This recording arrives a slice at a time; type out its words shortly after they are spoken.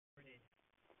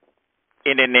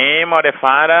In the name of the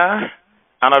Father,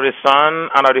 and of the Son,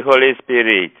 and of the Holy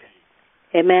Spirit.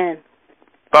 Amen.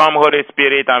 Come, Holy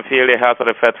Spirit, and fill the hearts of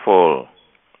the faithful.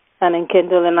 And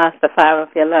enkindle in us the fire of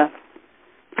your love.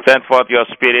 Send forth your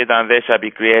Spirit, and they shall be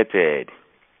created.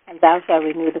 And thou shalt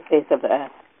renew the face of the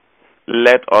earth.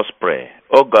 Let us pray.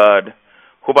 O God,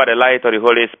 who by the light of the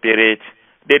Holy Spirit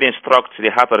did instruct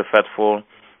the heart of the faithful,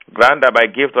 grant that by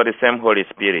gift of the same Holy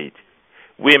Spirit,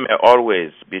 we may always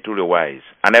be truly wise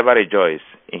and ever rejoice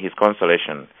in his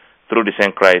consolation through the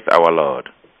same Christ our Lord.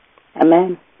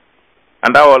 Amen.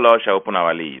 And thou, O Lord, shall open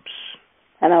our lips,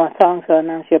 and our tongue shall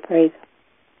announce your praise.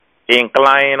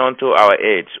 Incline unto our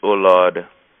aid, O Lord.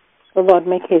 O Lord,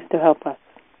 make haste to help us.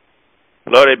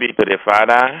 Glory be to the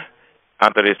Father,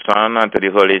 and to the Son, and to the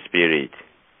Holy Spirit.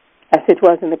 As it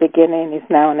was in the beginning, is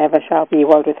now, and ever shall be,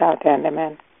 world without end.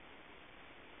 Amen.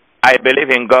 I believe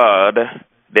in God,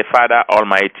 the Father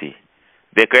Almighty,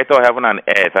 the Creator of heaven and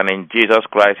earth, and in Jesus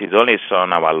Christ, his only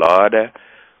Son, our Lord,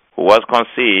 who was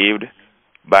conceived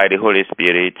by the Holy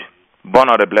Spirit, born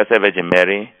of the Blessed Virgin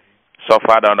Mary,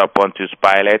 suffered under Pontius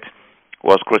Pilate,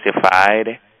 was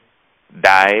crucified,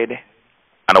 died,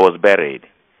 and was buried.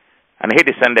 And he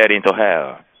descended into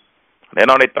hell. Then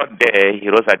on the third day, he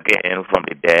rose again from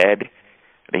the dead.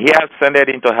 And he ascended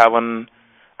into heaven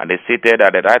and is seated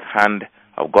at the right hand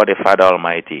of God the Father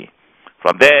Almighty.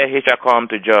 From there he shall come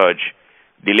to judge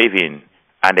the living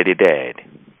and the dead.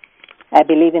 I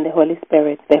believe in the Holy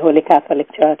Spirit, the Holy Catholic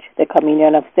Church, the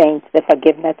communion of saints, the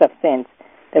forgiveness of sins,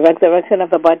 the resurrection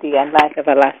of the body, and life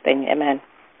everlasting. Amen.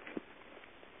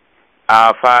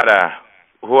 Our Father,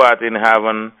 who art in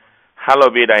heaven,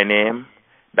 hallowed be thy name.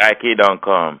 Thy kingdom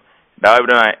come. Thy will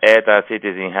be done on earth as it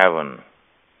is in heaven.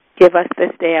 Give us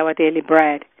this day our daily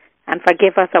bread, and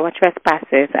forgive us our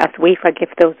trespasses, as we forgive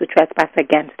those who trespass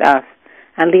against us.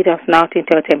 And lead us not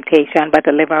into temptation, but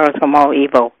deliver us from all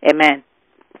evil. Amen.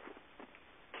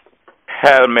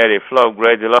 Hail Mary, full of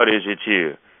grace, the Lord is with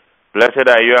you. Blessed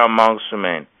are you amongst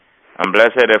women, and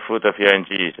blessed the fruit of your womb,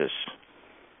 Jesus.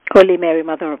 Holy Mary,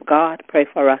 Mother of God, pray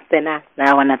for us sinners,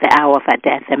 now and at the hour of our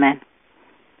death. Amen.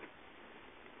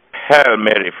 Hail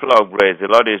Mary, full of grace, the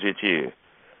Lord is with you.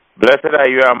 Blessed are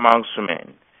you amongst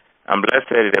women, and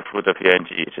blessed is the fruit of your womb,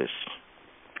 Jesus.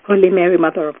 Holy Mary,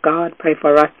 Mother of God, pray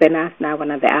for us sinners, now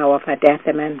and at the hour of our death.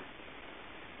 Amen.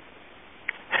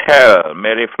 Hail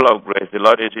Mary, full of grace, the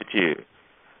Lord is with you.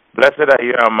 Blessed are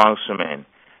you amongst women,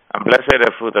 and blessed is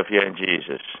the fruit of your womb,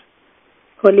 Jesus.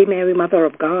 Holy Mary, Mother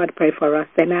of God, pray for us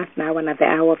sinners, now and at the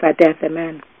hour of our death.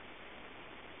 Amen.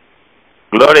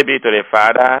 Glory be to the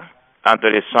Father, and to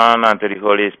the Son, and to the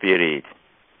Holy Spirit.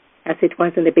 As it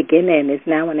was in the beginning, is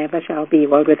now, and ever shall be,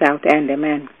 world without end.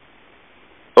 Amen.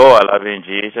 O our loving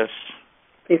Jesus,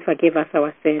 please forgive us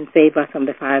our sins, save us from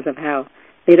the fires of hell.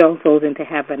 Lead all souls into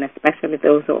heaven, especially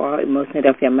those who are in most need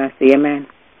of your mercy. Amen.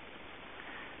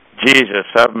 Jesus,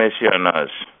 have mercy on us.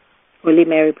 Holy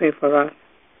Mary, pray for us.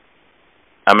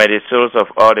 And may the souls of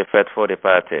all the faithful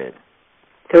departed,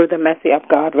 through the mercy of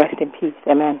God, rest in peace.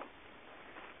 Amen.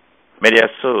 May their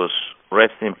souls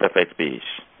rest in perfect peace.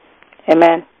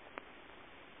 Amen.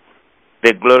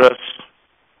 The glorious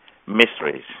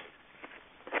mysteries.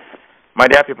 My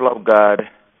dear people of God,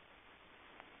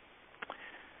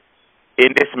 in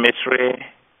this mystery,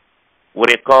 we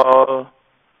recall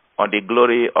on the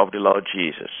glory of the Lord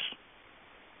Jesus.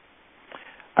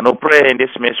 And we pray in this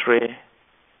mystery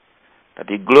that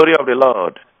the glory of the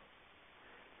Lord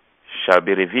shall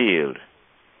be revealed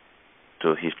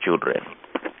to his children.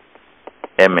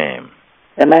 Amen.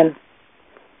 Amen.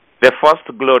 The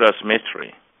first glorious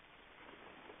mystery,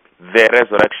 the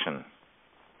resurrection.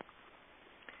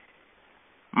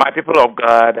 My people of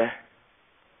God,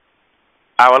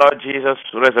 our Lord Jesus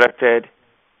resurrected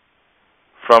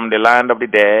from the land of the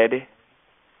dead.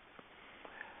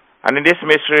 And in this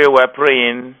mystery, we're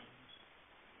praying,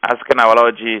 asking our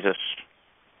Lord Jesus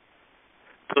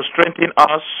to strengthen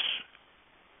us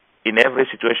in every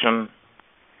situation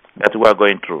that we are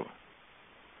going through.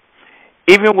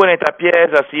 Even when it appears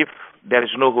as if there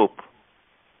is no hope.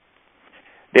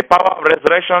 The power of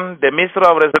resurrection, the mystery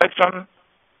of resurrection,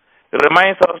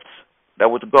 reminds us that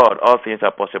with God all things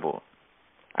are possible.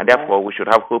 And therefore we should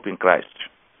have hope in Christ.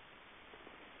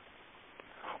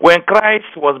 When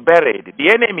Christ was buried, the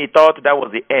enemy thought that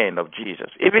was the end of Jesus.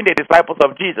 Even the disciples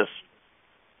of Jesus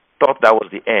thought that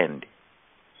was the end.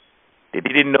 They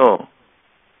didn't know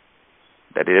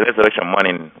that the resurrection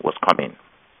morning was coming.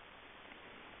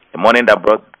 A morning that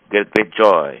brought great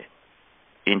joy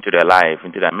into their life,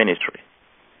 into their ministry.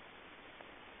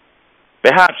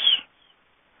 Perhaps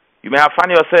you may have found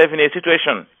yourself in a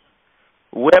situation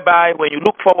whereby when you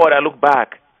look forward and look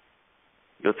back,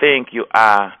 you think you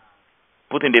are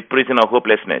put in the prison of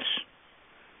hopelessness,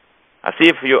 as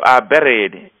if you are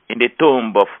buried in the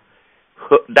tomb of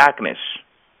darkness.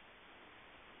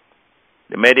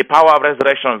 May the power of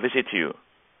resurrection visit you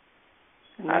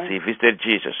as he visited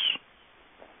Jesus.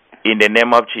 In the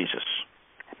name of Jesus.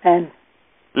 Amen.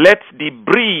 Let the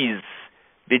breeze,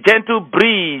 the gentle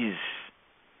breeze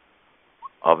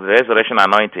of the resurrection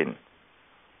anointing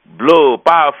blow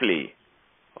powerfully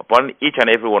upon each and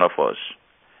every one of us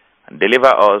and deliver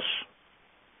us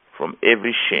from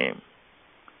every shame.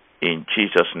 In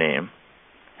Jesus' name.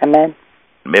 Amen.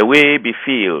 May we be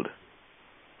filled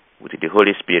with the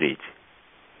Holy Spirit.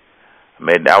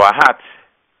 May our hearts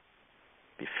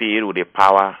be filled with the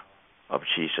power of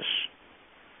Jesus.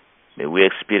 May we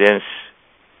experience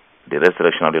the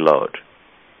resurrection of the Lord.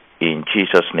 In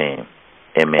Jesus' name.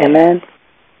 Amen. Amen.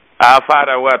 Our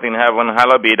Father who art in heaven,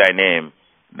 hallowed be thy name.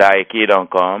 Thy kingdom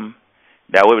come,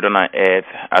 thy will be done on earth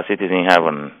as it is in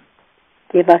heaven.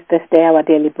 Give us this day our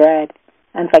daily bread,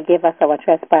 and forgive us our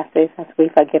trespasses as we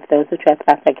forgive those who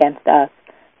trespass against us.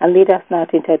 And lead us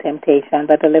not into temptation,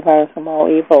 but deliver us from all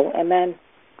evil. Amen.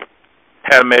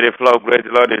 Hail Mary, full of grace,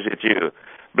 the Lord is with you.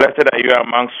 Blessed are you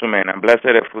amongst women, and blessed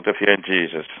is the fruit of your womb,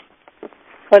 Jesus.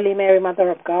 Holy Mary, Mother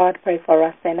of God, pray for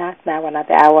us sinners now and at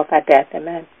the hour of our death.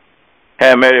 Amen.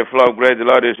 Hail Mary, full of grace, the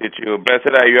Lord is with you.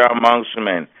 Blessed are you amongst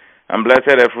women, and blessed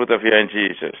is the fruit of your womb,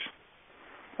 Jesus.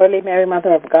 Holy Mary,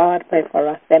 Mother of God, pray for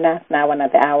us sinners now and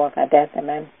at the hour of our death.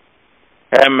 Amen.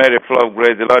 Hail Mary, full of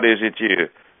grace, the Lord is with you.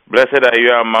 Blessed are you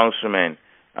amongst women,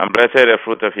 and blessed is the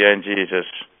fruit of your womb, Jesus.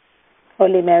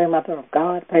 Holy Mary, Mother of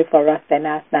God, pray for us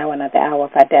sinners now and at the hour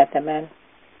of our death. Amen.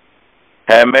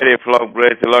 Hail Mary, full of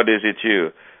grace, the Lord is with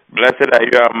you. Blessed are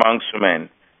you amongst women,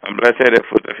 and blessed is the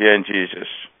fruit of your womb, Jesus.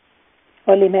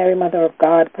 Holy Mary, Mother of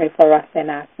God, pray for us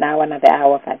sinners now and at the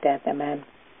hour of our death. Amen.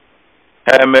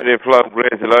 Hail Mary, full of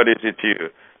grace, the Lord is with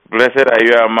you. Blessed are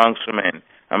you amongst women,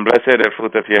 and blessed is the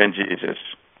fruit of your womb, Jesus.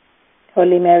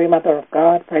 Holy Mary, Mother of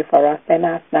God, pray for us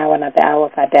sinners now and at the hour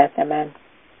of our death. Amen.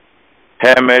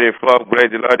 Hail Mary, full of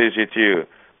grace, the Lord is with you.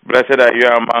 Blessed are you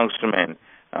amongst women,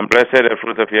 and blessed is the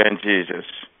fruit of your womb, Jesus.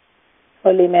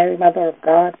 Holy Mary, Mother of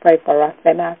God, pray for us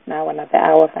sinners now and at the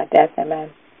hour of our death.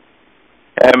 Amen.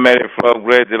 Hail Mary, full of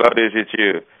grace, the Lord is with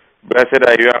you. Blessed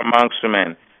are you amongst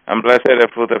women, and blessed is the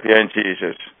fruit of your womb,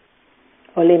 Jesus.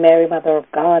 Holy Mary, Mother of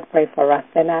God, pray for us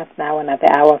sinners now and at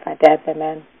the hour of our death.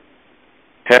 Amen.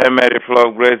 Hail Mary, full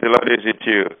of grace, the Lord is with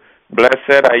you.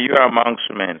 Blessed are you amongst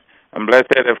women, and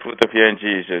blessed is the fruit of your womb,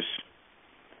 Jesus.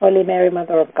 Holy Mary,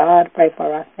 Mother of God, pray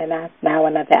for us sinners now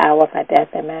and at the hour of our death.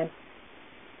 Amen.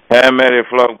 Hail Mary,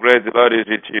 full of grace, the Lord is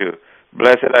with you.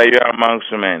 Blessed are you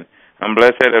amongst women, and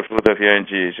blessed is the fruit of your womb,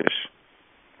 Jesus.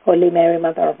 Holy Mary,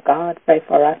 Mother of God, pray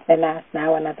for us sinners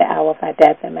now and at the hour of our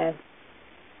death. Amen.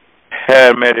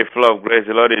 Hail Mary, full of grace,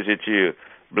 the Lord is with you.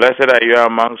 Blessed are you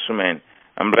amongst women,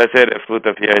 and blessed is the fruit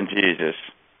of your womb, Jesus.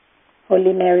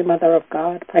 Holy Mary, Mother of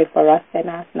God, pray for us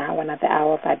sinners now and at the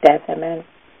hour of our death. Amen.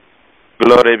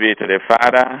 Glory be to the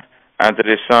Father, and to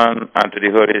the Son, and to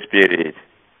the Holy Spirit.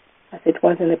 As it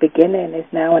was in the beginning, is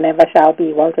now, and ever shall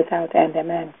be, world without end.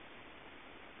 Amen.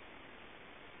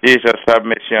 Jesus, have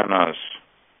mercy on us.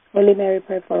 Holy Mary,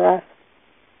 pray for us.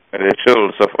 May the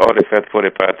souls of all the faithful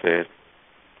departed,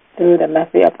 Through the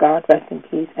mercy of God, rest in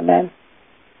peace. Amen.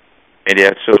 may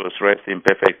their souls rest in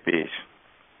perfect peace.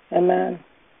 Amen.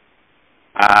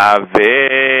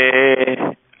 Ave,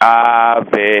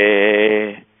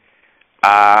 Ave,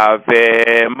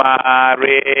 Ave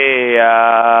Maria.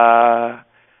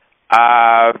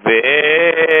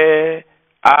 Ave,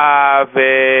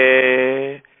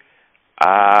 Ave,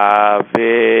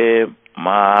 Ave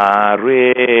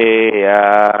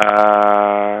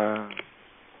Maria.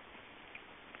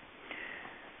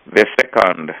 The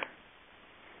second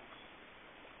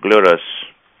glorious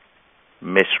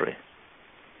mystery,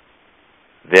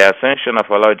 the ascension of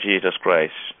our Lord Jesus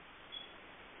Christ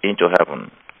into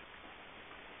heaven.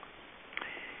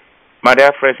 My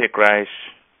dear friends in Christ,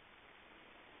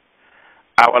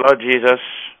 our Lord Jesus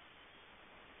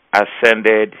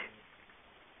ascended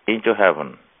into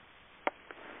heaven.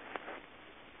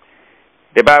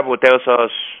 The Bible tells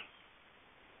us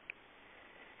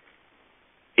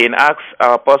in Acts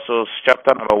of Apostles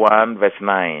chapter number 1 verse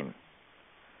 9,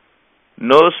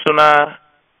 no sooner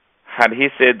had he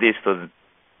said this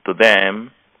to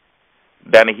them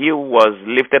than he was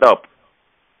lifted up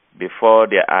before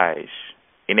their eyes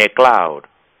in a cloud,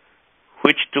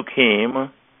 which took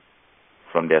him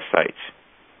from their sight.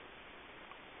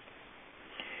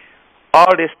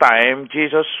 All this time,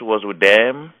 Jesus was with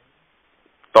them,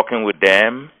 talking with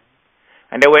them,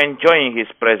 and they were enjoying his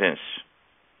presence.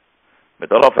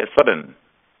 But all of a sudden,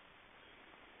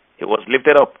 He was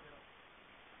lifted up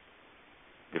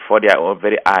before their own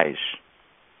very eyes.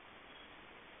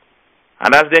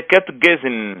 And as they kept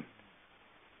gazing,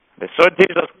 they saw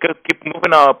Jesus keep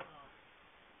moving up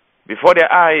before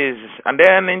their eyes and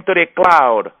then into the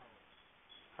cloud,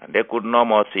 and they could no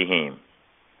more see him.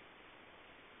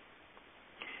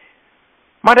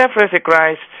 My dear friends in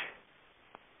Christ,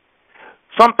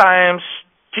 sometimes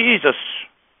Jesus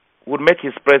would make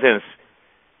his presence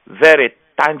very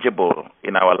tangible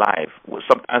in our life.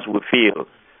 Sometimes we feel,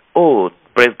 oh,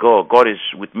 praise God, God is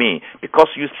with me, because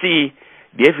you see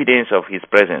the evidence of his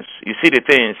presence. You see the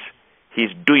things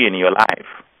he's doing in your life.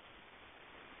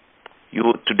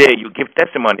 Today you give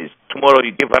testimonies, tomorrow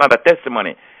you give another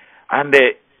testimony, and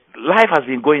life has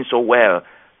been going so well,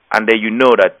 and you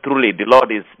know that truly the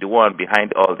Lord is the one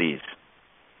behind all this.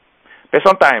 But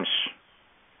sometimes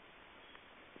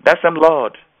that same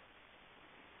Lord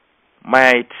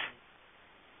might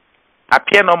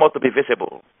appear no more to be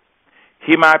visible.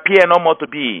 He might appear no more to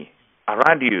be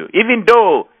around you, even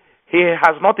though he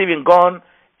has not even gone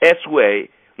elsewhere,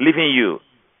 leaving you,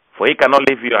 for he cannot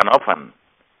leave you an orphan.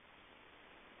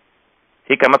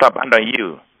 He cannot abandon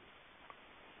you.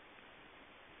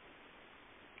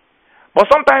 But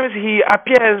sometimes he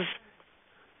appears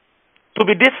to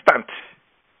be distant.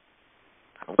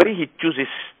 When he chooses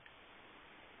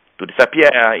to disappear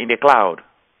in a cloud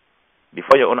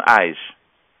before your own eyes,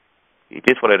 it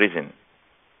is for a reason.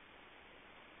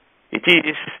 It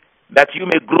is that you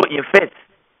may grow in faith,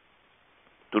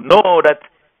 to know that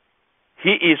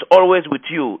he is always with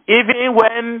you, even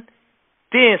when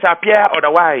things appear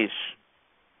otherwise.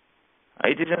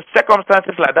 It is in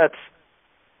circumstances like that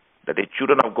that the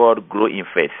children of God grow in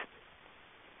faith.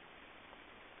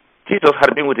 Jesus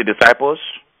had been with the disciples,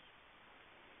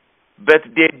 but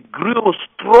they grew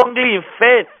strongly in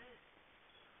faith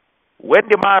when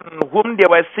the man whom they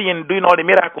were seeing doing all the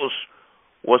miracles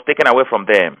was taken away from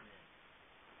them.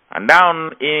 And now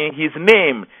in his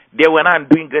name, they were not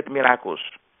doing great miracles.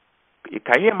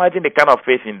 Can you imagine the kind of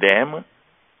faith in them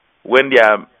when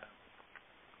their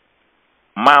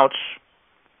mouths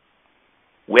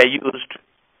were used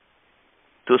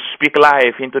to speak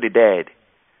life into the dead?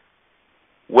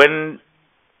 When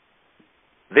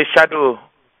the shadow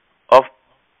of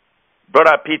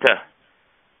Brother Peter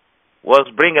was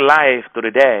bringing life to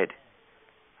the dead,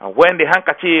 and when the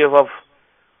handkerchief of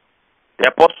the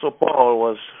Apostle Paul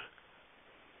was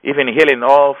even healing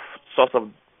all sorts of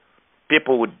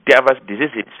people with diverse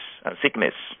diseases and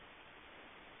sickness,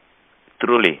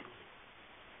 truly,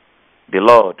 the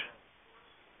Lord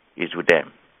is with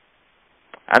them.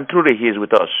 And truly, he is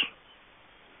with us.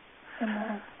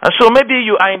 Amen. And so maybe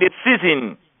you are in the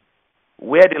season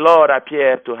where the Lord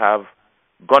appeared to have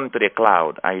gone to the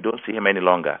cloud and you don't see him any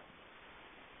longer.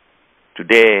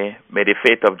 Today, may the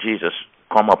faith of Jesus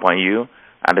come upon you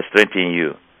and strengthen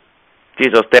you.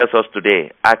 Jesus tells us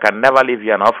today, I can never leave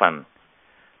you an orphan.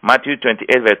 Matthew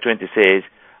 28 verse 20 says,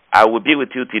 I will be with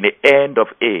you till the end of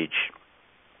age.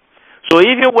 So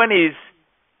even when he's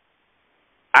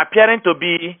appearing to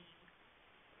be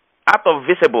out of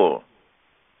visible,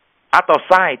 out of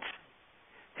sight,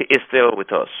 he is still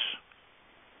with us.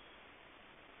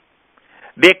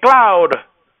 The cloud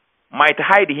might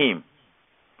hide him,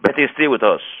 but he is still with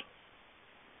us.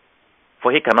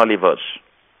 For he cannot leave us.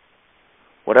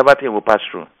 Whatever thing we pass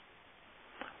through,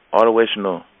 always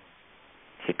know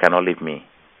he cannot leave me.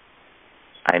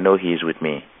 I know he is with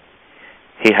me.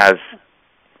 He has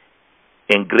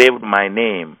engraved my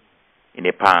name in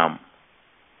the palm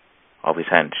of his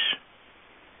hands.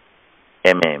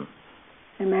 Amen.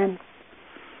 Amen.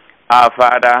 Our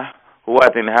Father, who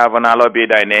art in heaven, hallowed be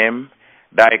thy name.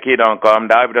 Thy kingdom come,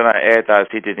 thy will be done on earth as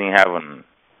it is in heaven.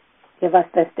 Give us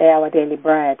this day our daily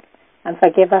bread, and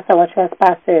forgive us our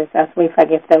trespasses as we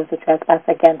forgive those who trespass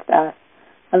against us.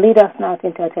 And lead us not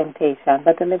into temptation,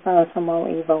 but deliver us from all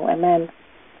evil. Amen.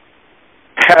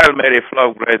 Hail Mary, full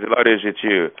of grace, the Lord is with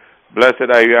you. Blessed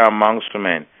are you amongst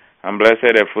men, and blessed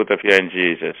the fruit of your womb,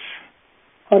 Jesus.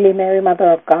 Holy Mary,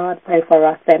 Mother of God, pray for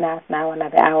us sinners now and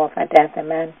at the hour of our death.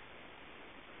 Amen.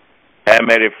 Hail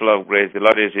Mary, full of grace, the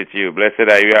Lord is with you. Blessed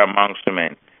are you amongst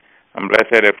men, and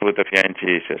blessed the fruit of your womb,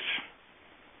 Jesus.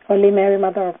 Holy Mary,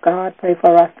 Mother of God, pray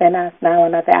for us sinners now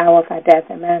and at the hour of our death.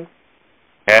 Amen.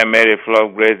 Hail Mary, full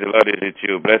of grace, the Lord is with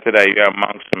you. Blessed are you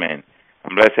amongst men,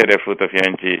 and blessed the fruit of your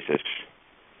womb, Jesus.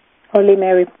 Holy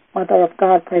Mary, Mother of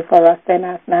God, pray for us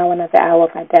sinners now and at the hour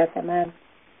of our death. Amen.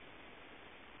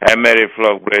 Hail Mary,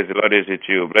 full of grace, the Lord is with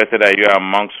you. Blessed are you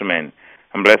amongst men,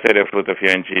 and blessed the fruit of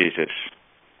your womb, Jesus.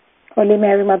 Holy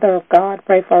Mary, Mother of God,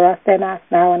 pray for us sinners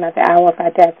now and at the hour of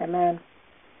our death. Amen.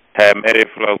 Hail Mary,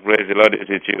 full of grace, the Lord is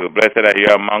with you. Blessed are you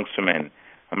amongst men,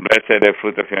 and blessed the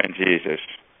fruit of your womb, Jesus.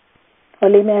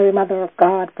 Holy Mary, Mother of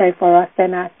God, pray for us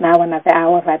sinners, now and at the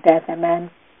hour of our death. Amen.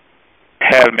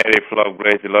 Hail Mary, full of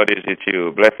grace, the Lord is with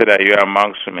you. Blessed are you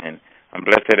amongst women, and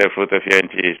blessed the fruit of your womb,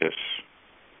 Jesus.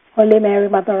 Holy Mary,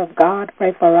 Mother of God,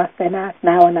 pray for us sinners,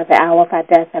 now and at the hour of our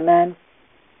death. Amen.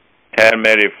 Hail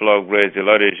Mary, full of grace, the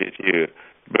Lord is with you.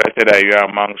 Blessed are you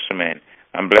amongst women,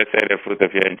 and blessed the fruit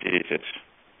of your womb, Jesus.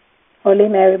 Holy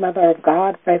Mary, Mother of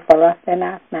God, pray for us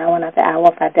sinners, now and at the hour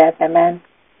of our death. Amen.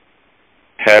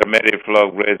 Hail Mary, full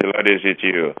of grace, the Lord is with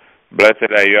you.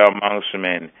 Blessed are you amongst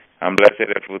men, and blessed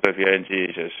the fruit of your womb,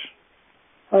 Jesus.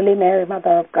 Holy Mary,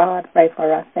 Mother of God, pray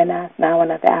for us sinners, now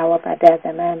and at the hour of our death.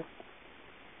 Amen.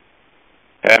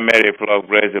 Hail Mary, full of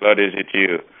grace, the Lord is with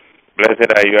you.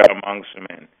 Blessed are you amongst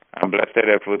men, and blessed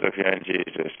the fruit of your womb,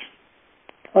 Jesus.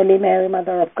 Holy Mary,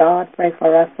 Mother of God, pray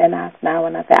for us sinners, now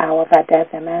and at the hour of our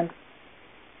death. Amen.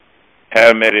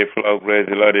 Hail Mary, full of grace,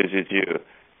 the Lord is with you.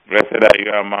 Blessed are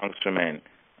you amongst men,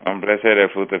 and blessed the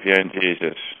fruit of your womb,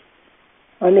 Jesus.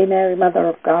 Holy Mary, Mother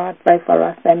of God, pray for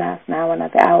us sinners, now and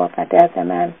at the hour of our death.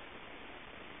 Amen.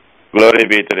 Glory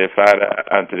be to the Father,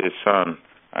 and to the Son,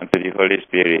 and to the Holy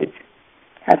Spirit.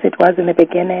 As it was in the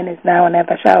beginning, is now, and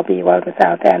ever shall be, world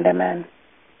without end. Amen.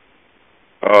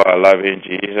 Oh, our loving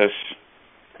Jesus,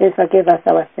 please forgive us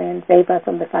our sins, save us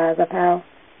from the fires of hell,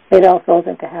 lead all souls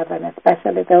into heaven,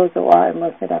 especially those who are in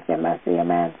most need of your mercy.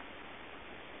 Amen.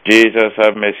 Jesus,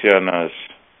 have mercy on us.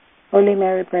 Holy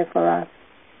Mary, pray for us.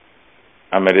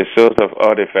 And may the souls of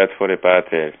all the faithful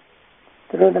departed,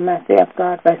 through the mercy of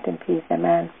God, rest in peace.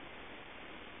 Amen.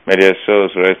 may their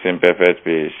souls rest in perfect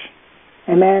peace.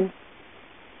 Amen.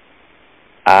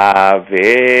 Ave,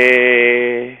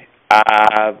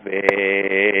 Ave,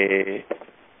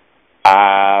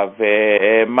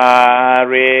 Ave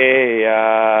Maria,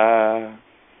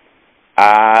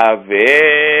 Ave,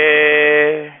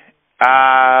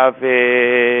 Ave,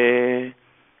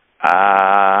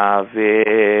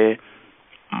 Ave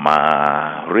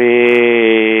Maria.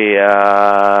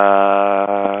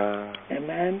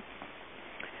 Amen.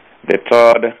 The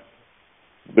third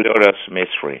glorious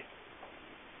mystery,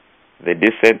 the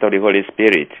descent of the Holy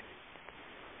Spirit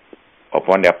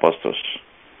upon the apostles.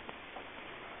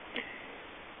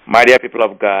 My dear people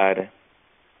of God,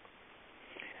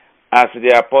 as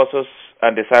the apostles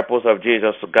and disciples of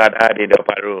Jesus gathered in the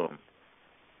upper room,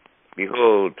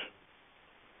 behold,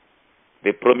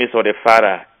 the promise of the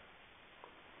Father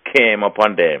came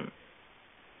upon them.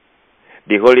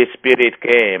 The Holy Spirit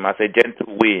came as a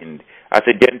gentle wind, as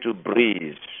a gentle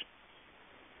breeze.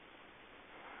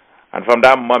 And from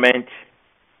that moment,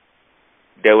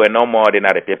 there were no more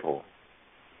ordinary people.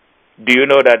 Do you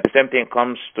know that the same thing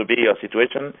comes to be your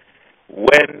situation?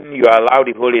 When you allow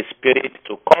the Holy Spirit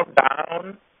to come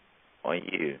down on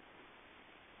you,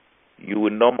 you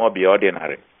will no more be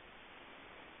ordinary.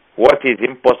 What is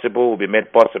impossible will be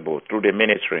made possible through the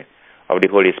ministry of the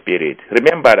Holy Spirit.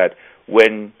 Remember that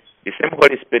when the same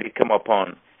Holy Spirit came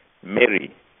upon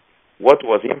Mary, what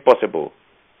was impossible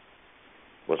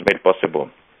was made possible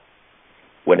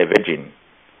when a virgin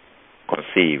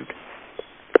conceived.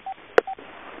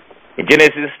 In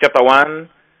Genesis chapter 1,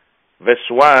 verse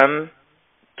 1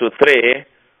 to 3,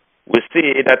 we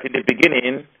see that in the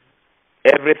beginning,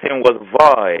 everything was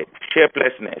void,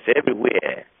 shapelessness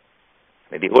everywhere.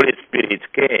 And the Holy Spirit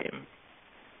came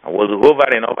and was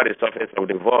hovering over the surface of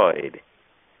the void.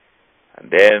 And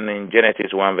then in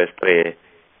Genesis 1 verse 3,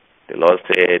 the Lord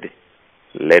said,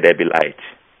 "Let there be light."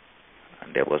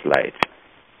 And there was light.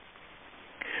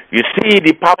 You see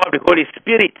the power of the Holy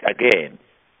Spirit again.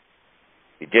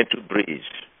 The gentle breeze.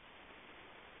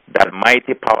 That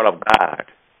mighty power of God.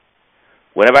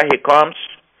 Whenever He comes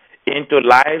into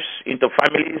lives, into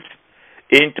families,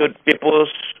 into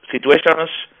people's situations,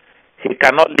 He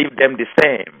cannot leave them the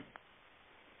same.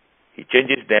 He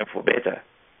changes them for better,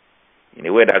 in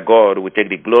a way that God will take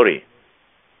the glory.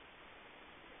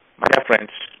 My dear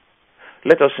friends,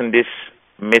 let us in this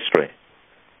mystery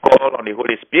call on the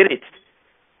Holy Spirit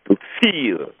to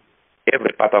fill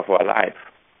every part of our life,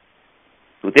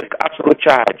 to take absolute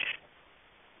charge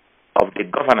of the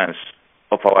governance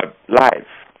of our life.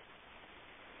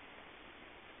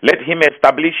 Let Him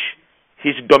establish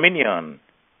His dominion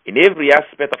in every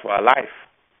aspect of our life.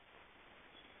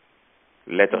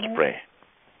 Let us pray.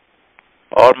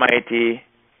 Almighty,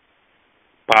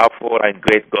 powerful, and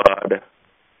great God,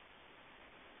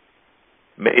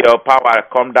 may your power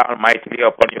come down mightily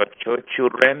upon your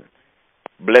children.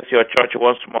 Bless your church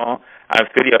once more and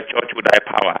fill your church with thy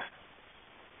power.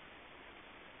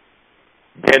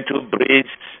 Gentle breeze,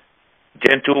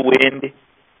 gentle wind,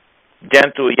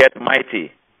 gentle yet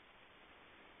mighty.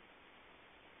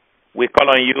 We call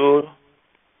on you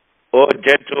O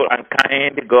gentle and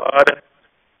kind God,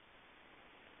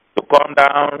 to come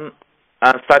down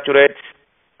and saturate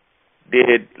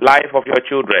the life of your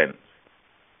children.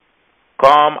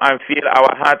 Come and fill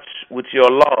our hearts with your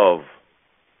love,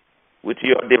 with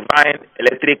your divine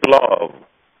electric love.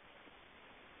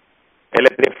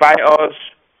 Electrify us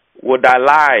with thy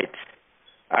light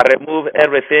and remove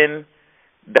everything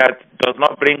that does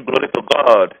not bring glory to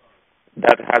God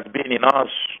that has been in us.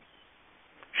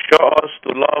 Show us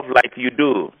to love like you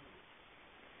do.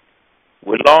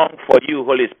 We long for you,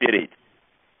 Holy Spirit.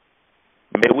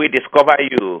 May we discover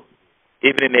you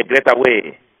even in a greater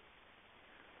way.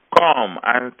 Come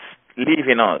and live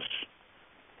in us.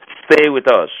 Stay with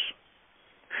us.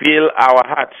 Fill our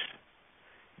hearts.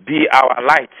 Be our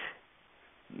light.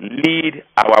 Lead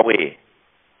our way.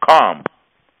 Come,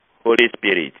 Holy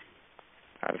Spirit,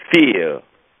 and fill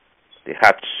the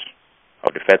hearts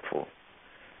of the faithful.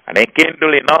 And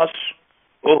enkindle in us,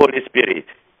 O Holy Spirit,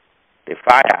 the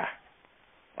fire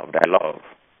of thy love.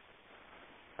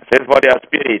 And send forth your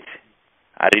Spirit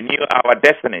and renew our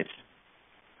destinies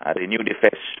and renew the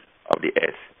face of the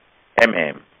earth.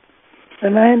 Amen.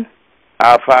 Amen.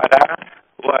 Our Father,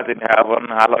 who art in heaven,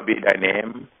 hallowed be thy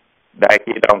name. Thy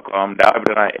kingdom come, thy will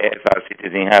be on earth as it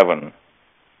is in heaven.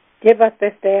 Give us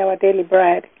this day our daily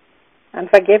bread, and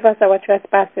forgive us our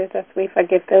trespasses as we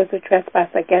forgive those who trespass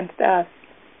against us.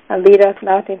 And lead us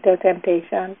not into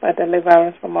temptation, but deliver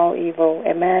us from all evil.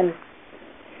 Amen.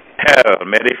 Hail,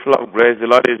 Mary, full of grace, the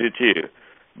Lord is with you.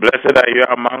 Blessed are you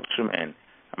amongst women,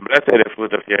 and blessed is the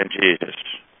fruit of your womb, Jesus.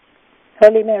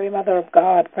 Holy Mary, Mother of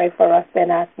God, pray for us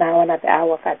sinners now and at the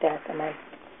hour of our death. Amen.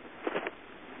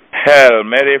 Hail,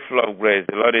 Mary, full of grace,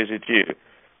 the Lord is with you.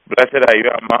 Blessed are you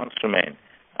amongst women,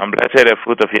 and blessed is the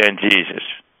fruit of your womb, Jesus.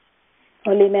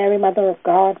 Holy Mary, Mother of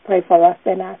God, pray for us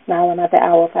sinners now and at the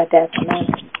hour of our death. Amen.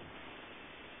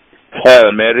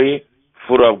 Hail, Mary,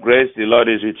 full of grace, the Lord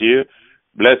is with you.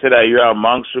 Blessed are you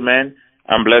amongst women,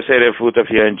 and blessed is the fruit of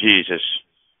your womb, Jesus.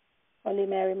 Holy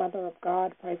Mary, Mother of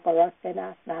God, pray for us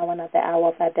sinners now and at the hour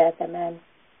of our death. Amen.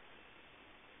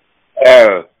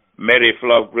 Hail, Mary,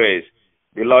 full of grace,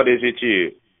 the Lord is with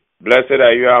you. Blessed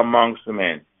are you amongst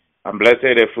women, and blessed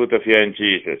is the fruit of your womb,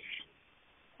 Jesus.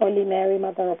 Holy Mary,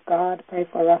 Mother of God, pray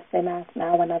for us sinners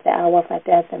now and at the hour of our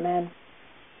death. Amen.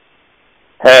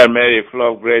 Hail, Mary,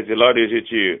 full of grace, the Lord is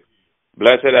with you.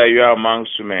 Blessed are you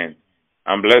amongst women,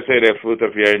 and blessed is the fruit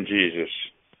of your womb, Jesus.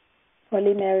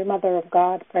 Holy Mary, Mother of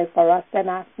God, pray for us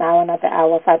sinners now and at the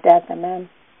hour of our death. Amen.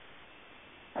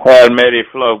 Hail, Mary,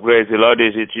 full of grace, the Lord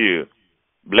is with you.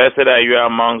 Blessed are you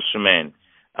amongst women,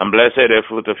 and blessed is the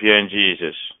fruit of your womb,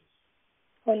 Jesus.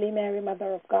 Holy Mary,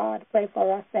 Mother of God, pray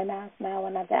for us sinners now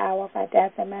and at the hour of our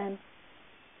death. Amen.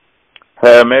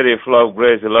 Hail, Mary, full of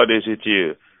grace, the Lord is with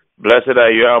you. Blessed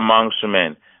are you amongst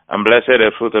women, and blessed is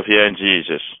the fruit of your womb,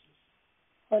 Jesus.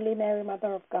 Holy Mary,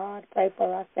 Mother of God, pray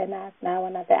for us sinners now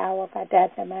and at the hour of our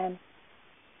death. Amen.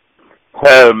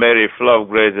 Hail, Mary, full of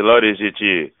grace, the Lord is with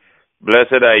you.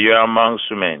 Blessed are you amongst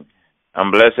women,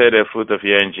 and blessed is the fruit of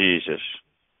your womb, Jesus.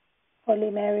 Holy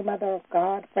Mary, Mother of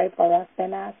God, pray for us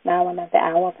sinners now and at the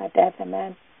hour of our death.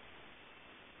 Amen.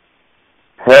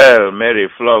 Hail, Mary,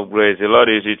 full of grace, the Lord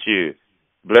is with you.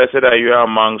 Blessed are you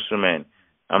amongst women,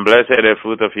 and blessed is the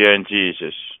fruit of your womb,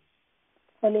 Jesus.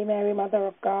 Holy Mary, Mother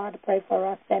of God, pray for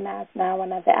us sinners now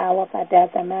and at the hour of our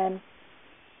death. Amen.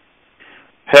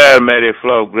 Hail, Mary,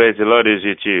 full of grace, the Lord is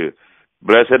with you.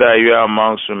 Blessed are you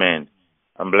amongst women,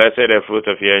 and blessed is the fruit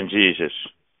of your womb, Jesus.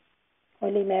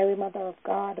 Holy Mary, Mother of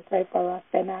God, pray for us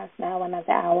sinners now and at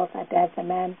the hour of our death.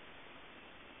 Amen.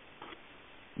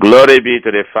 Glory be to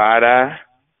the Father,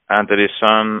 and to the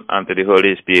Son, and to the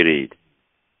Holy Spirit.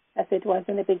 As it was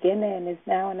in the beginning, is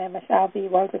now, and ever shall be,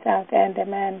 world without end.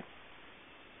 Amen.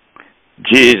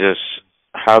 Jesus,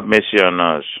 have mercy on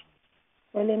us.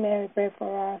 Holy Mary, pray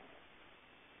for us.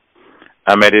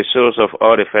 And may the souls of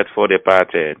all the faithful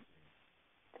departed,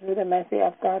 Through the mercy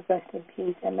of God, rest in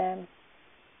peace. Amen.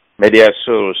 may their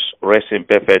souls rest in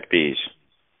perfect peace.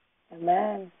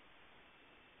 Amen.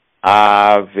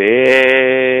 Ave,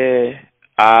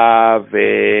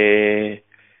 Ave,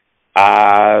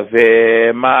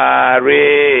 Ave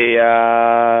Maria.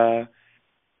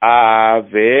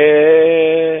 Ave,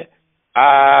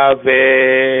 Ave,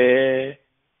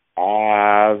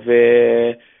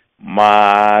 Ave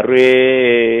Maria.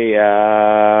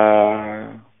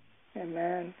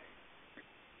 Amen.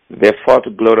 The fourth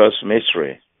glorious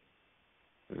mystery,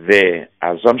 the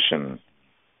Assumption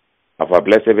of our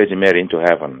Blessed Virgin Mary into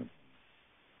heaven.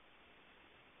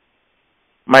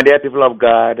 My dear people of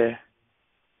God,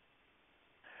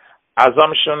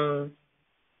 Assumption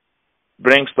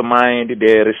brings to mind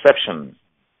the reception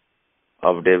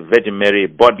of the Virgin Mary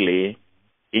bodily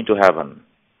into heaven.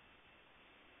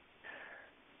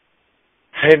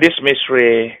 In this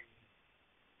mystery,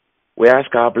 we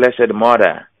ask our Blessed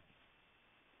Mother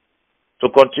to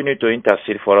continue to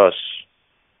intercede for us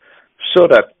so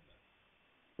that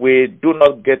we do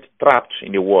not get trapped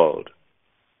in the world.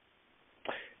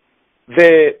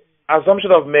 The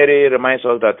Assumption of Mary reminds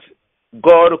us that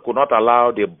God could not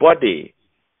allow the body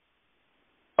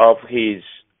of his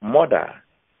mother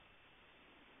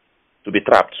to be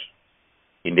trapped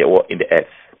in the earth,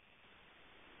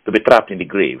 to be trapped in the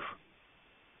grave,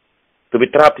 to be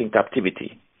trapped in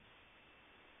captivity.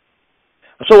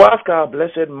 So we ask our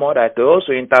Blessed Mother to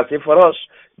also intercede for us,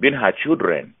 being her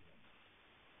children,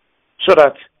 so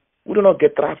that we do not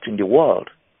get trapped in the world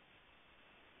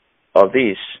of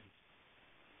this.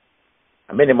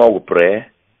 And many more will pray,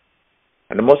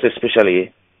 and most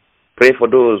especially pray for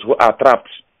those who are trapped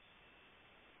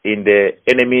in the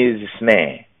enemy's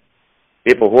snare,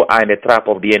 people who are in the trap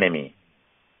of the enemy,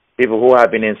 people who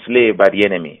have been enslaved by the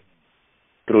enemy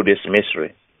through this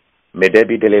mystery. May they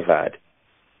be delivered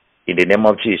in the name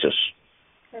of Jesus.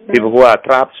 Amen. People who are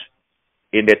trapped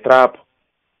in the trap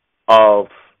of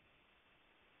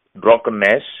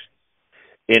drunkenness,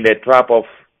 in the trap of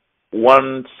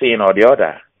one sin or the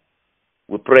other,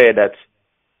 we pray that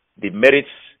the merits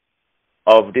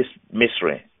of this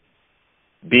mystery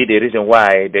be the reason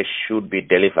why they should be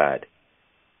delivered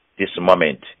this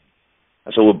moment.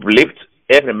 And so we lift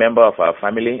every member of our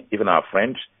family, even our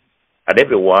friends, and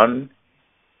everyone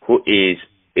who is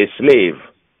a slave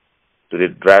to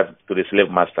the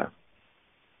slave master,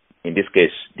 in this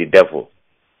case, the devil.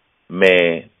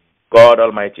 May God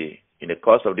Almighty, in the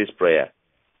course of this prayer,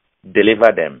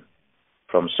 deliver them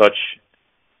from such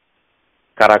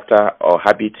character or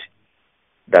habit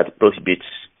that prohibits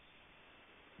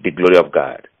the glory of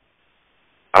God.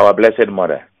 Our Blessed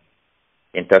Mother,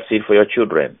 intercede for your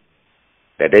children,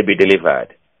 that they be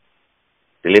delivered.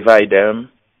 Deliver them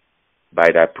by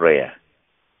thy prayer,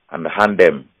 and hand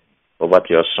them over to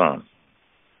your Son.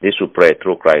 This we pray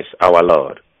through Christ our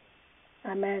Lord.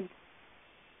 Amen.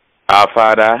 Our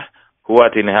Father, who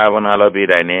art in heaven, hallowed be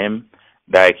thy name.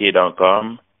 Thy kingdom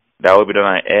come, thy will be done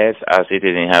on earth as it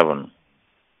is in heaven.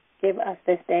 Give us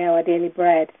this day our daily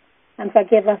bread, and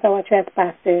forgive us our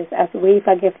trespasses, as we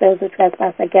forgive those who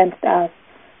trespass against us.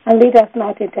 And lead us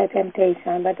not into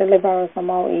temptation, but deliver us from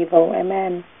all evil.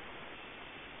 Amen.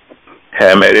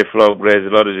 Hail Mary, full of grace, the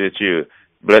Lord is with you.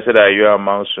 Blessed are you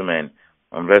amongst women,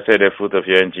 and blessed the fruit of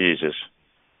your womb, Jesus.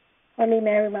 Holy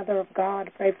Mary, Mother of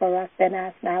God, pray for us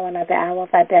sinners, now and at the hour of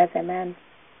our death. Amen.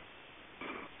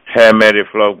 Hail Mary,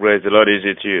 full of grace, the Lord is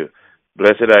with you.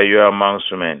 Blessed are you amongst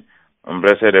women, and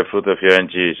blessed the fruit of your womb,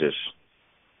 Jesus.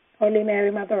 Holy Mary,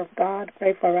 Mother of God,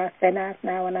 pray for us sinners,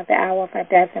 now and at the hour of our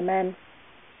death. Amen.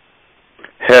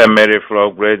 Hail Mary, full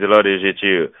of grace, the Lord is with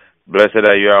you. Blessed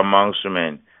are you amongst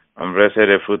women, and blessed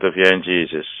the fruit of your womb,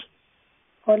 Jesus.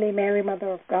 Holy Mary,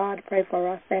 Mother of God, pray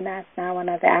for us sinners, now and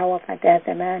at the hour of our death.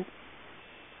 Amen.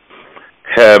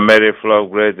 Hail Mary, full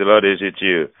of grace, the Lord is with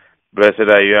you. Blessed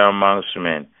are you amongst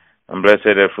women, and blessed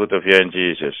the fruit of your womb,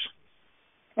 Jesus.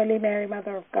 Holy Mary,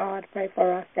 Mother of God, pray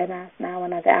for us sinners, now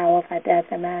and at the hour of our death.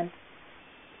 Amen.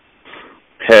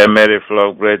 Hail Mary, full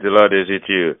of grace, the Lord is with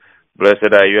you.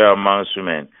 Blessed are you amongst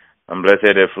women, and blessed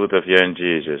the fruit of your womb,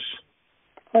 Jesus.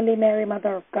 Holy Mary,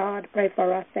 Mother of God, pray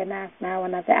for us sinners, now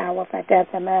and at the hour of our death.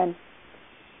 Amen.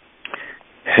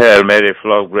 Hail Mary,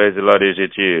 full of grace, the Lord is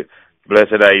with you.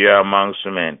 Blessed are you amongst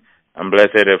women, and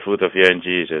blessed the fruit of your womb,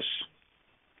 Jesus.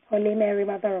 Holy Mary,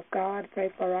 Mother of God, pray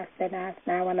for us sinners,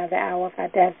 now and at the hour of our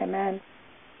death. Amen.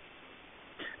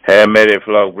 Hail Mary,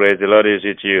 full of grace, the Lord is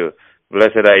with you.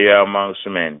 Blessed are you amongst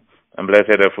women, and blessed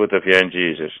the fruit of your womb,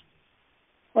 Jesus.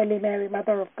 Holy Mary,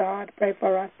 Mother of God, pray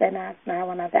for us sinners, now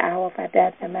and at the hour of our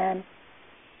death. Amen.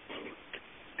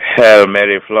 Hail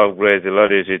Mary, full of grace, the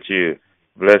Lord is with you.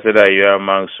 Blessed are you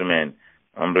amongst women,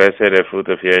 and blessed the fruit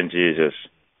of your womb, Jesus.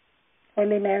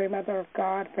 Holy Mary, Mother of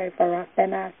God, pray for us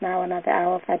sinners, now and at the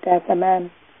hour of our death. Amen.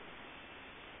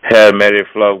 Hail Mary,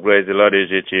 full of grace, the Lord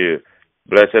is with you.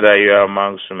 Blessed are you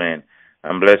amongst women,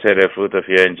 and blessed the fruit of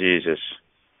your womb, Jesus.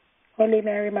 Holy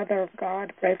Mary, Mother of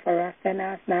God, pray for us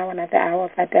sinners, now and at the hour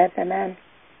of our death. Amen.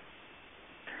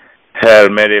 Hail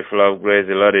Mary, full of grace,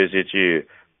 the Lord is with you.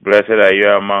 Blessed are you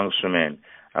amongst women,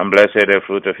 and blessed the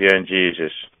fruit of your womb,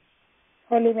 Jesus.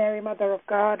 Holy Mary, Mother of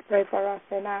God, pray for us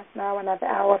sinners, now and at the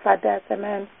hour of our death.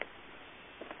 Amen.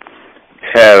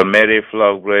 Hail Mary,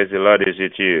 full of grace, the Lord is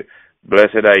with you.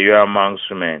 Blessed are you amongst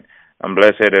women, and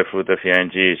blessed the fruit of your womb,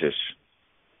 Jesus.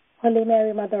 Holy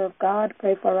Mary, Mother of God,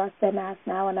 pray for us sinners,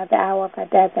 now and at the hour of our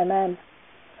death. Amen.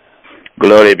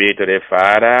 Glory be to the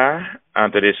Father,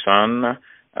 and to the Son,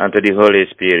 and to the Holy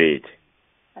Spirit.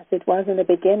 As it was in the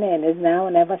beginning, is now,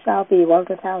 and ever shall be, world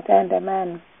without end.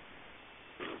 Amen.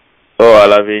 O our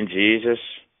loving Jesus,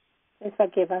 please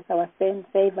forgive us our sins,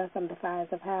 save us from the fires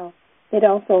of hell. Lead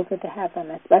all souls into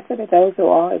heaven, especially those who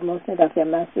are in most need of your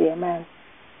mercy. Amen.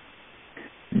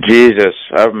 Jesus,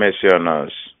 have mercy on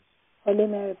us. Holy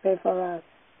Mary, pray for us.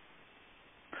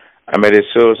 And may the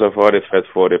souls of all the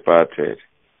faithful departed,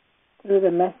 through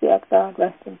the mercy of God,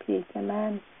 rest in peace.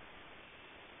 Amen.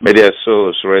 may their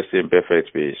souls rest in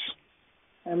perfect peace.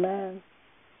 Amen.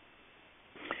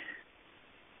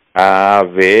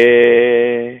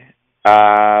 Ave,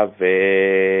 Ave,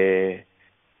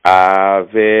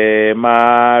 Ave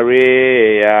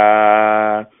Maria,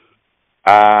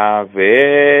 Ave,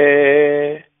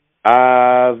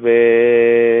 Ave,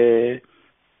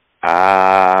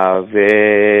 Ave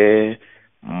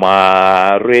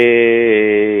Maria.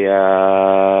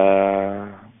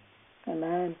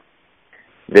 Amen.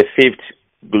 The fifth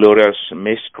glorious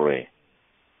mystery,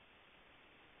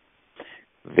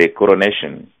 the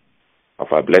coronation of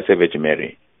our Blessed Virgin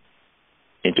Mary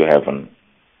into heaven.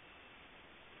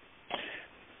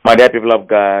 My dear people of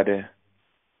God,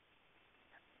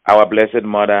 our Blessed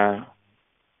Mother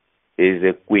is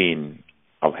the Queen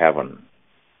of heaven.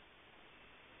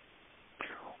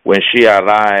 When she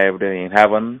arrived in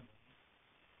heaven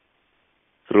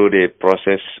through the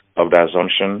process of the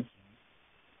Assumption,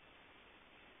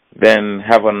 then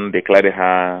heaven declared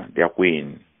her their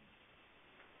Queen.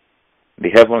 The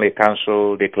heavenly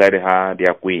council declared her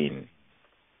their Queen.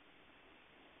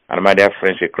 And my dear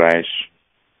friends in Christ,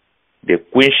 the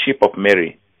queenship of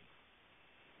Mary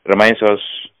reminds us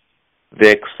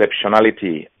the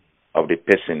exceptionality of the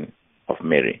person of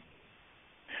Mary.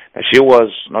 She was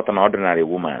not an ordinary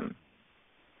woman,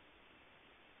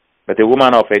 but a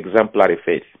woman of exemplary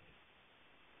faith,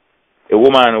 a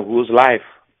woman whose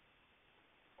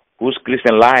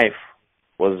Christian life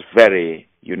was very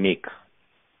unique.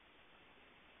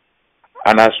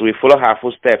 And as we follow her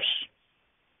footsteps,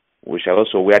 we shall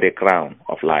also wear the crown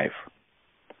of life.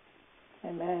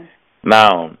 Amen.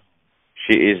 Now,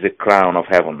 she is the crown of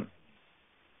heaven.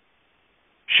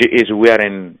 She is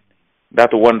wearing that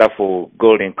wonderful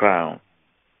golden crown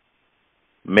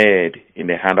made in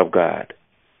the hand of God.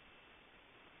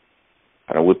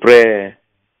 And we pray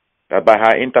that by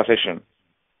her intercession,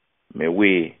 may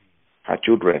we, her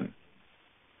children,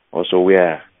 also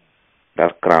wear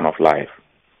that crown of life.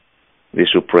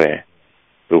 This we pray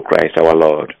through Christ our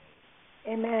Lord.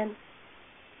 Amen.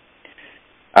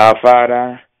 Our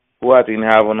Father, who art in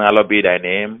heaven, hallowed be thy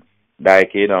name. Thy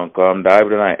kingdom come, thy will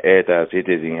be done on earth as it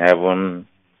is in heaven.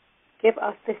 Give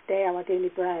us this day our daily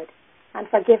bread, and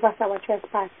forgive us our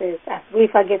trespasses, as we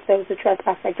forgive those who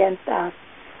trespass against us.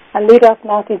 And lead us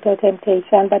not into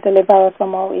temptation, but deliver us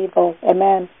from all evil.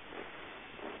 Amen.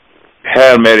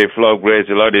 Hail Mary, full of grace,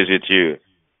 the Lord is with you.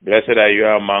 Blessed are you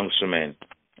amongst women,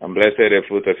 and blessed the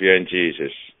fruit of your womb,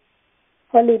 Jesus.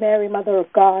 Holy Mary, Mother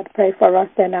of God, pray for us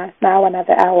sinners, now and at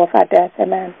the hour of our death.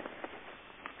 Amen.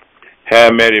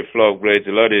 Hail Mary, full of grace,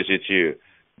 the Lord is with you.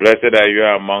 Blessed are you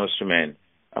amongst women,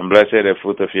 and blessed the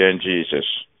fruit of your womb, Jesus.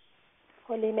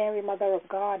 Holy Mary, Mother of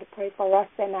God, pray for us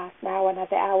sinners, now and at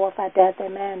the hour of our death.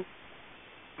 Amen.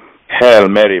 Hail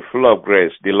Mary, full of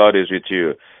grace, the Lord is with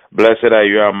you. Blessed are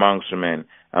you amongst women,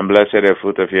 and blessed the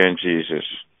fruit of your womb, Jesus.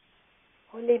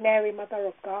 Holy Mary, Mother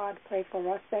of God, pray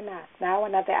for us sinners, now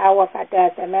and at the hour of our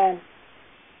death. Amen.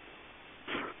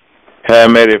 Hail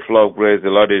Mary, full of grace, the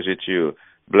Lord is with you.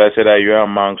 Blessed are you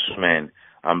amongst men,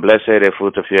 and blessed the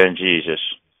fruit of your womb, Jesus.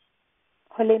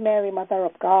 Holy Mary, Mother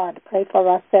of God, pray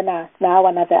for us sinners, now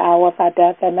and at the hour of our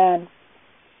death. Amen.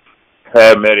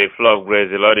 Hail Mary, full of grace,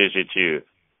 the Lord is with you.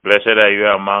 Blessed are you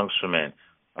amongst men,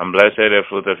 and blessed the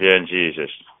fruit of your womb,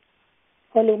 Jesus.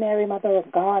 Holy Mary, Mother of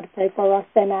God, pray for us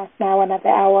sinners, now and at the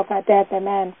hour of our death.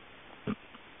 Amen.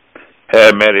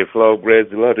 Hail Mary, full of grace,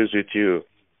 the Lord is with you.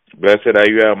 Blessed are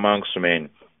you amongst men,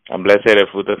 and blessed the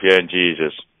fruit of your womb,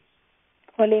 Jesus.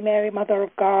 Holy Mary, Mother of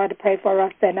God, pray for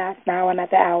us sinners, now and at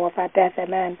the hour of our death.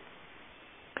 Amen.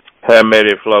 Hail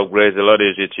Mary, full of grace, the Lord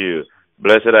is with you.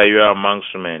 Blessed are you amongst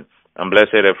men, and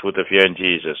blessed the fruit of your womb,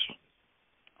 Jesus.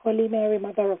 Holy Mary,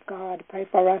 Mother of God, pray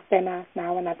for us sinners,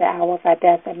 now and at the hour of our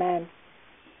death. Amen.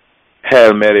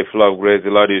 Hail Mary, full of grace, the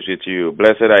Lord is with you.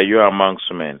 Blessed are you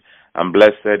amongst men, and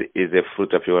blessed is the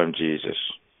fruit of your womb, Jesus.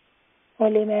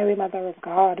 Holy Mary, Mother of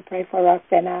God, pray for us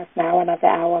sinners, now and at the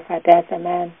hour of our death.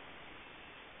 Amen.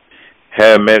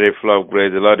 Hail Mary, full of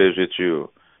grace, the Lord is with you.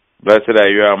 Blessed are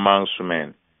you amongst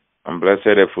men, and blessed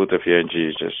the fruit of your womb,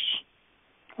 Jesus.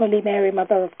 Holy Mary,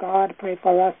 Mother of God, pray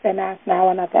for us sinners, now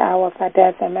and at the hour of our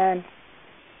death. Amen.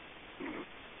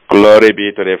 Glory Glory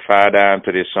be to the Father, and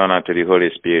to the Son, and to the Holy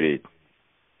Spirit.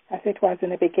 As it was in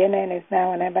the beginning, is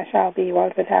now, and ever shall be,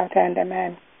 world without end.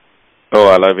 Amen. Oh,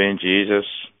 our loving Jesus,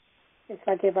 Please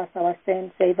forgive us our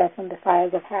sins, save us from the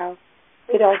fires of hell.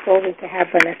 Lead all souls into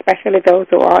heaven, especially those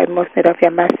who are in most need of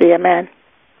your mercy. Amen.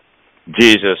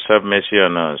 Jesus, have mercy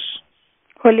on us.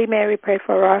 Holy Mary, pray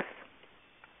for us.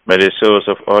 May the souls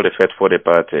of all the faithful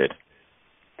departed,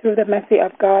 Through the mercy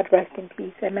of God, rest in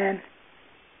peace. Amen.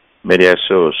 may their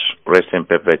souls rest in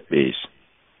perfect peace.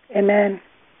 Amen.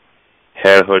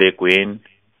 Hail, Holy Queen,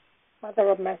 Mother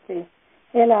of mercy,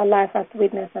 hail our life, our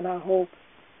sweetness, and our hope.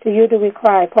 To you do we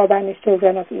cry, poor banished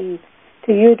children of Eve.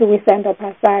 To you do we send up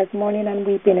our sighs, mourning and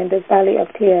weeping in this valley of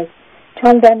tears.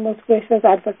 Turn then, most gracious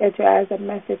advocate, your eyes of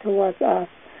mercy towards us.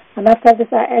 And after this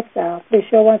our exile, please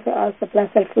show unto us the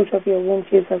blessed fruit of your womb,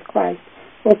 Jesus Christ.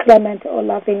 O clement, O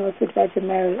loving, O sweet Virgin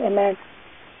Mary. Amen.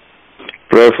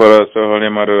 pray for us, O Holy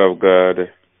Mother of God.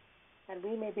 And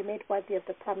we may be made worthy of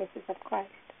the promises of Christ.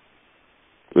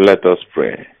 Let us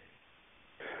pray.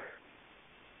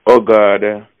 O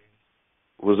God,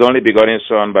 whose only begotten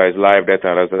Son, by his life, death,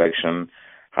 and resurrection,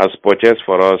 has purchased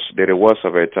for us the rewards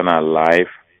of eternal life,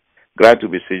 grant to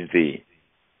beseech thee,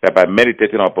 that by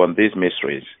meditating upon these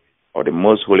mysteries of the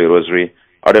most holy Rosary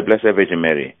of the Blessed Virgin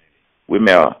Mary, we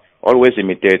may always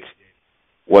imitate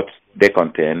what they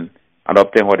contain and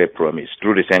obtain what they promise,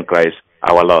 through the same Christ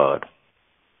our Lord.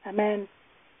 Amen.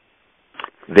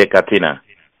 The Katina,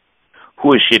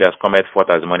 who is she that cometh forth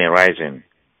as morning rising?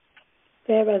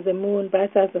 Fair as the moon,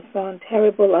 bright as the sun,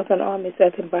 terrible as an army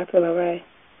set in battle array.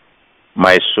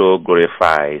 My soul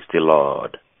glorifies the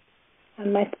Lord.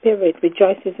 And my spirit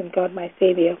rejoices in God my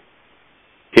Savior.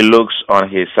 He looks on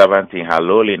his servant in her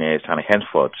lowliness, and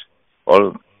henceforth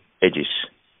all ages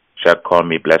shall call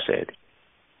me blessed.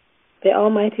 The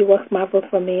Almighty works marvels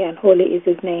for me, and holy is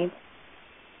his name.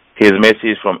 His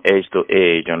mercy is from age to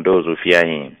age on those who fear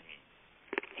him.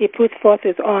 He puts forth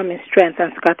his arm in strength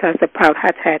and scatters the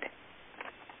proud-hearted.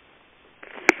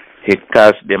 He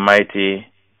casts the mighty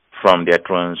from their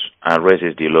thrones and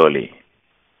raises the lowly.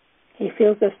 He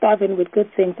fills the starving with good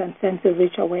things and sends the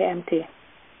rich away empty.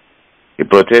 He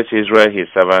protects Israel, his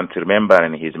servant,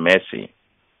 remembering his mercy.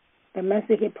 The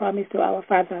mercy he promised to our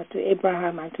fathers, to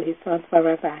Abraham, and to his sons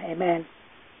forever. Amen.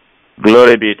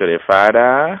 Glory be to the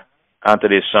Father, and to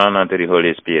the Son, and to the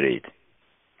Holy Spirit.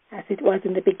 As it was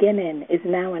in the beginning, is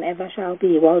now, and ever shall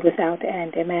be, world without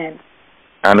end. Amen.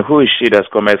 And who is she that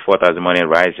cometh forth as the morning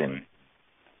rising?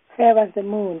 Fair as the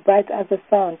moon, bright as the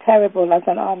sun, terrible as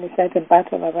an army set in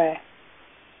battle array.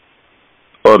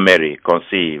 O Mary,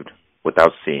 conceived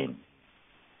without sin.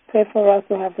 Pray for us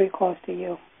who have recourse to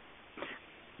you.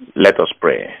 Let us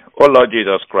pray. O Lord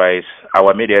Jesus Christ,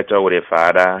 our mediator with the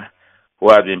Father, who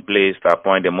has been pleased to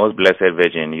appoint the most blessed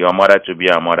Virgin, your mother, to be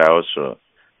our mother also,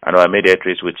 and our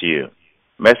mediatrix with you,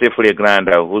 mercifully grant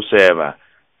that whosoever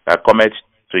that cometh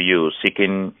to you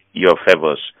seeking your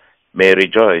favors may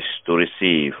rejoice to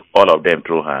receive all of them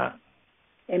through her.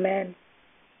 Amen.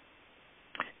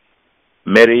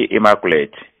 Mary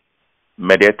Immaculate,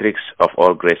 mediatrix of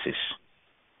all graces.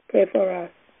 Pray for us.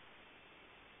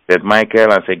 Saint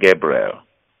Michael and Saint Gabriel,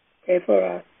 Pray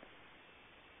for us.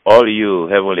 all you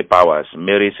heavenly powers,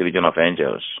 Mary's legion of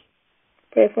angels,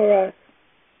 Pray for us.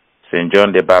 Saint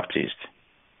John the Baptist,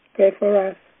 Pray for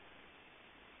us.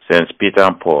 Saints Peter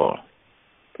and Paul,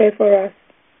 Pray for us.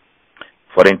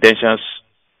 for the intentions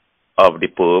of the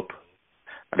Pope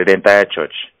and the entire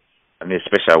Church, and in a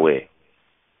special way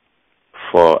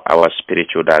for our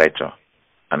spiritual director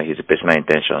and his personal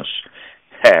intentions.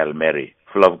 Hail Mary,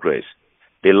 full of grace,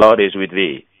 the Lord is with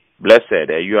thee. Blessed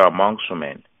are you amongst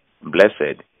women.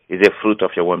 Blessed is the fruit of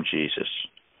your womb, Jesus.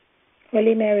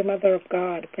 Holy Mary, Mother of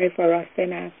God, pray for us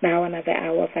sinners, now and at the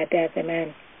hour of our death.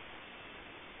 Amen.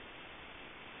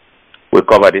 We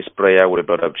cover this prayer with the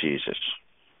blood of Jesus.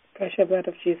 Precious blood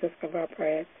of Jesus, cover our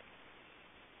prayers.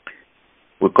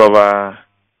 We cover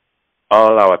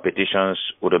all our petitions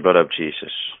with the blood of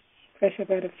Jesus. Precious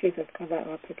blood of Jesus, cover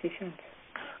our petitions.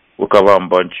 We cover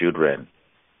unborn children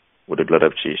with the blood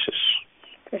of Jesus.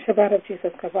 Precious blood of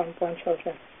Jesus, cover unborn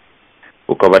children.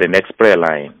 We cover the next prayer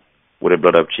line with the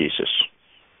blood of Jesus.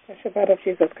 Precious blood of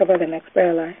Jesus, cover the next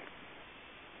prayer line.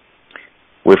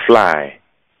 We fly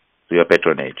to your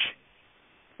patronage.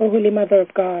 O Holy Mother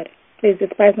of God, please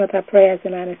despise not our prayers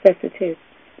and our necessities,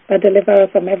 but deliver us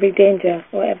from every danger,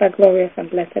 O ever glorious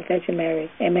and blessed Virgin Mary.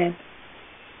 Amen.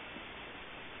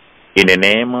 In the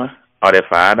name of the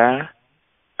Father,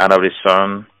 and of the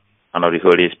Son, and of the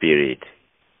Holy Spirit.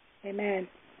 Amen.